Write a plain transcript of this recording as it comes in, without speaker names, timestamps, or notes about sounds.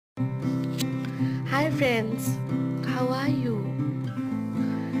friends, how are you?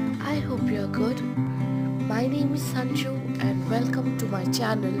 I hope you're good. My name is Sanju and welcome to my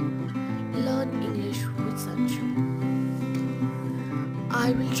channel Learn English with Sanju.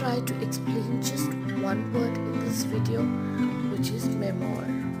 I will try to explain just one word in this video, which is memoir.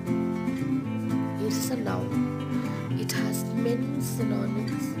 It is a noun. It has many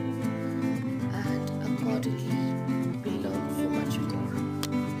synonyms and accordingly we learn so much more.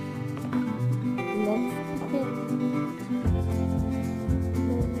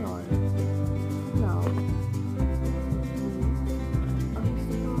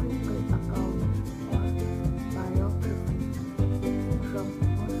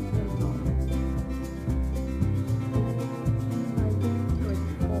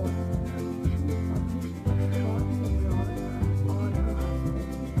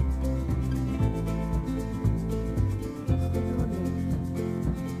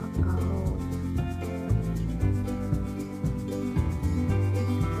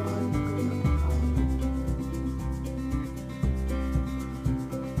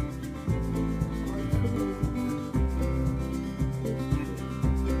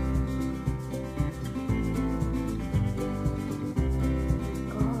 begin.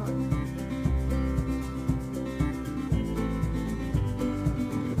 Memoir. Now,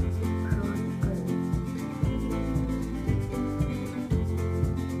 a historical account or biography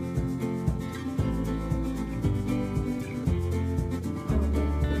from personal knowledge. In 1924,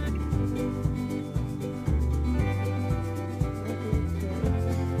 she published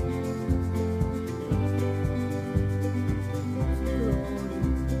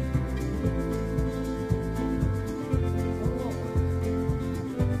a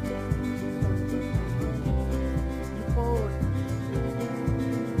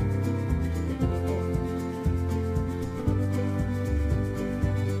short memoir on her husband. Synonyms: account,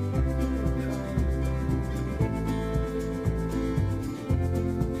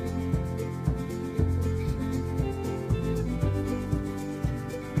 historical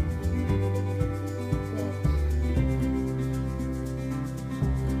account, also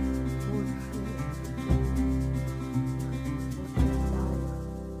means history.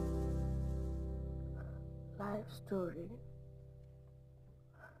 Life story,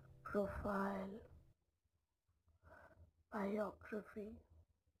 profile, biography.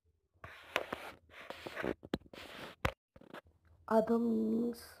 Other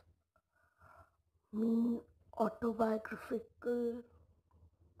meanings mean autobiographical,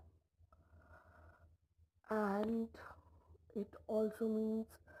 and it also means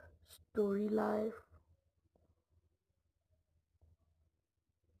story life.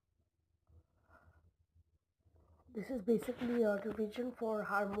 This is basically a revision for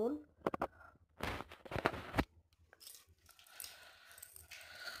hormone.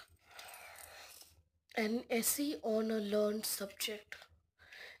 An essay on a learned subject,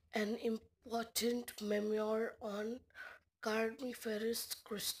 an important memoir on carnivorous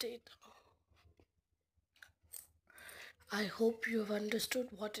crustacea. I hope you have understood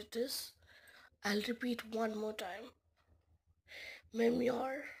what it is. I'll repeat one more time.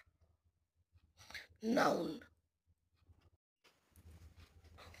 Memoir, noun.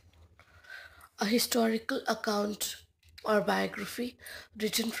 A historical account or biography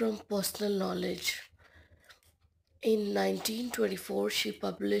written from personal knowledge. In 1924, she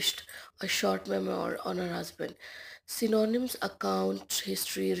published a short memoir on her husband. Synonyms: account,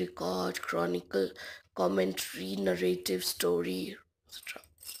 history, record, chronicle, commentary, narrative, story, etc.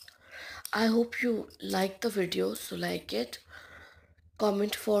 I hope you like the video, so like it.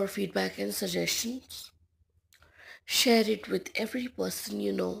 Comment for feedback and suggestions. Share it with every person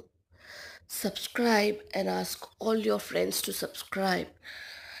you know. Subscribe and ask all your friends to subscribe.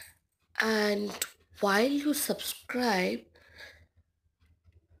 And while you subscribe,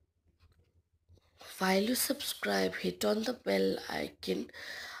 hit on the bell icon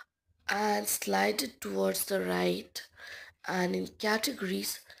and slide it towards the right, and in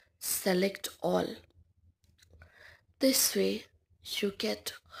categories select all. This way you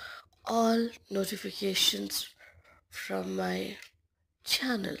get all notifications from my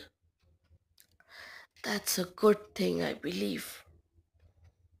channel. That's a good thing, I believe.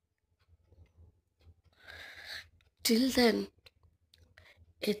 Till then,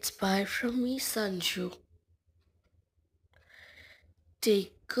 it's bye from me, Sanju.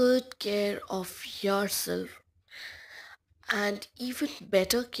 Take good care of yourself and even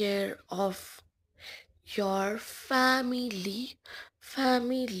better care of your family.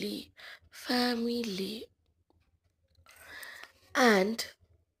 And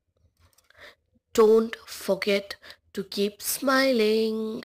don't forget to keep smiling.